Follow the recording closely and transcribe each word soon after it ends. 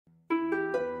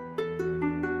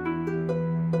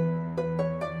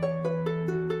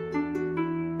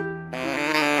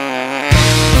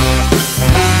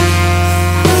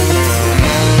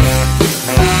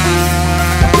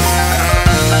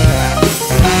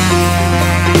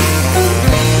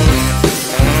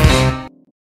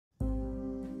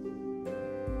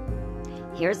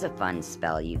Here's a fun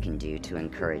spell you can do to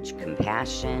encourage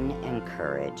compassion and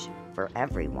courage for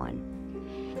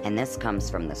everyone. And this comes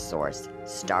from the source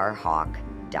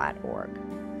starhawk.org.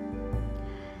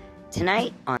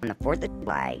 Tonight on the 4th of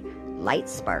July, light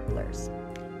sparklers,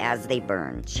 as they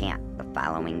burn, chant the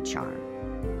following charm.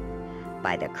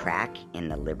 By the crack in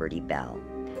the Liberty Bell,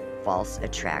 false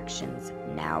attractions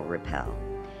now repel.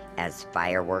 As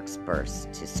fireworks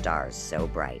burst to stars so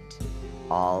bright,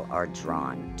 all are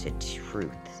drawn to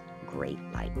truth's great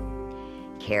light.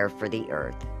 Care for the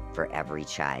earth, for every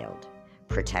child.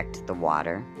 Protect the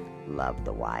water, love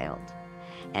the wild.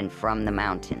 And from the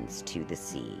mountains to the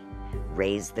sea,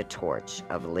 raise the torch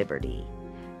of liberty.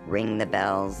 Ring the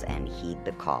bells and heed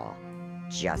the call.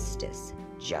 Justice,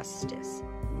 justice,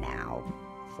 now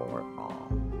for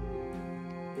all.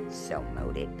 So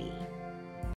mote it be.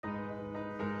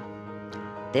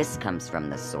 This comes from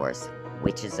the source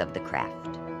Witches of the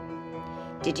Craft.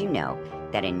 Did you know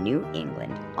that in New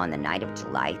England, on the night of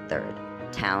July 3rd,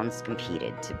 towns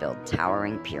competed to build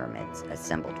towering pyramids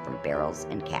assembled from barrels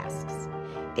and casks?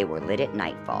 They were lit at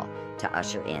nightfall to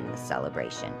usher in the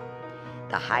celebration.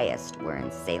 The highest were in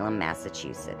Salem,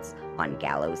 Massachusetts, on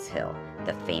Gallows Hill,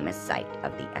 the famous site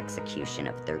of the execution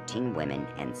of 13 women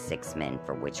and 6 men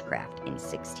for witchcraft in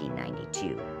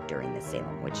 1692 during the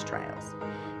Salem witch trials.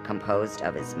 Composed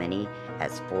of as many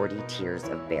as 40 tiers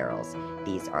of barrels,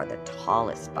 these are the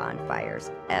tallest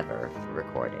bonfires ever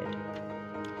recorded.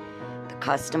 The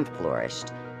custom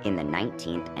flourished in the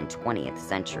 19th and 20th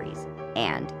centuries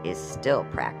and is still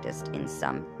practiced in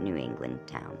some New England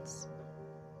towns.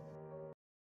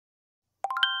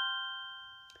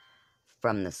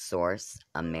 From the source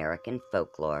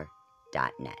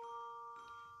AmericanFolklore.net.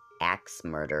 Axe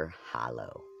Murder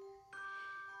Hollow.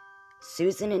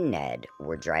 Susan and Ned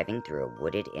were driving through a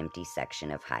wooded, empty section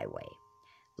of highway.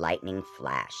 Lightning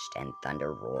flashed and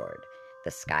thunder roared. The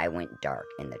sky went dark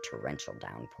in the torrential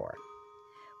downpour.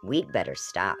 "We'd better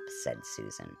stop," said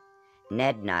Susan.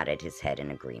 Ned nodded his head in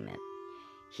agreement.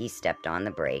 He stepped on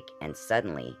the brake, and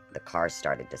suddenly the car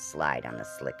started to slide on the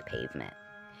slick pavement.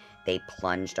 They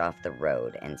plunged off the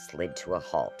road and slid to a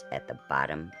halt at the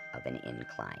bottom of an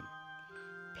incline.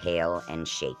 Pale and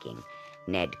shaking,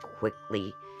 Ned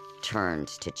quickly turned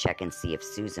to check and see if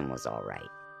Susan was all right.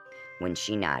 When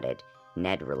she nodded,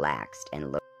 Ned relaxed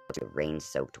and looked at the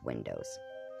rain-soaked windows.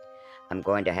 "I'm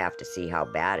going to have to see how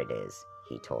bad it is,"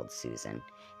 he told Susan,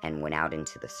 and went out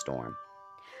into the storm.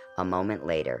 A moment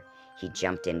later, he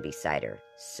jumped in beside her,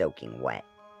 soaking wet.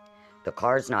 "The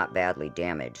car's not badly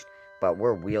damaged, but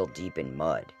we're wheel-deep in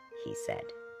mud," he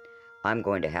said. "I'm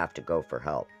going to have to go for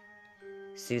help."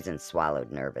 Susan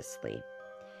swallowed nervously.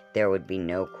 There would be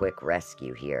no quick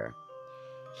rescue here.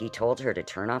 He told her to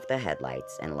turn off the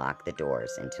headlights and lock the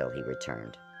doors until he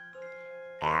returned.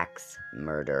 Axe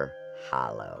Murder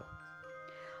Hollow.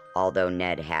 Although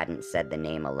Ned hadn't said the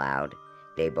name aloud,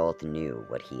 they both knew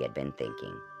what he had been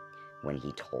thinking when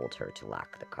he told her to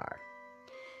lock the car.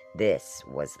 This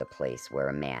was the place where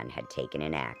a man had taken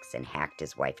an axe and hacked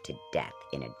his wife to death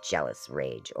in a jealous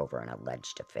rage over an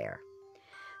alleged affair.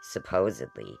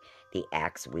 Supposedly, the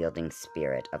axe-wielding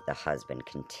spirit of the husband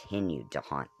continued to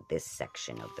haunt this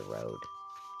section of the road.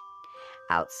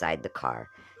 Outside the car,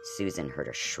 Susan heard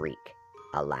a shriek,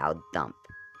 a loud thump,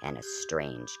 and a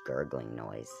strange gurgling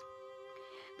noise.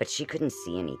 But she couldn't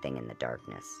see anything in the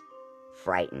darkness.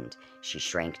 Frightened, she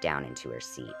shrank down into her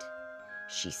seat.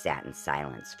 She sat in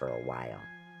silence for a while.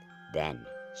 Then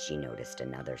she noticed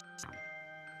another sound.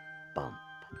 Bump,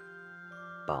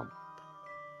 bump,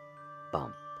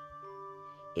 bump.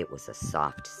 It was a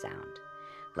soft sound,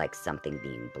 like something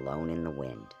being blown in the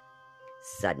wind.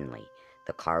 Suddenly,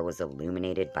 the car was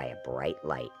illuminated by a bright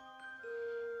light.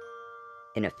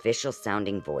 An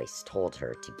official-sounding voice told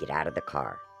her to get out of the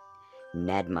car.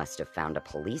 Ned must have found a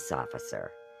police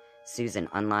officer. Susan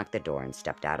unlocked the door and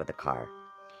stepped out of the car.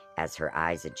 As her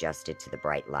eyes adjusted to the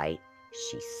bright light,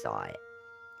 she saw it.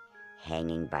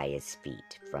 Hanging by his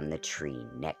feet from the tree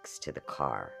next to the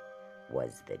car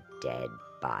was the dead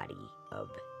body of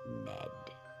Ned.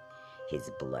 His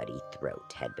bloody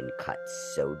throat had been cut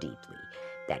so deeply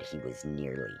that he was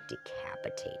nearly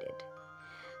decapitated.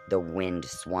 The wind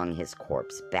swung his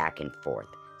corpse back and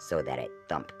forth so that it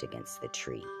thumped against the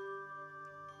tree.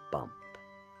 Bump,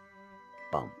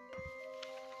 bump,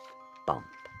 bump.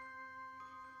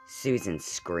 Susan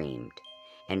screamed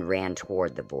and ran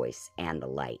toward the voice and the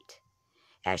light.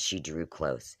 As she drew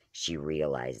close, she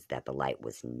realized that the light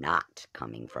was not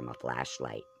coming from a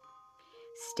flashlight.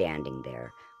 Standing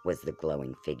there was the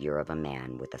glowing figure of a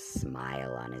man with a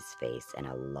smile on his face and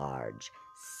a large,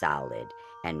 solid,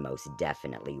 and most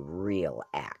definitely real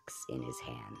axe in his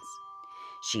hands.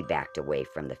 She backed away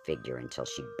from the figure until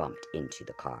she bumped into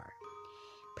the car.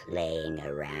 "Playing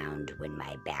around when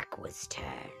my back was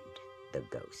turned," the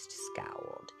ghost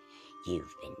scowled.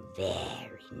 "You've been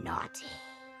very naughty."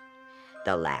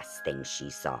 The last thing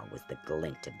she saw was the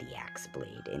glint of the axe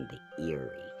blade in the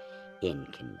eerie,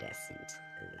 incandescent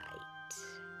light.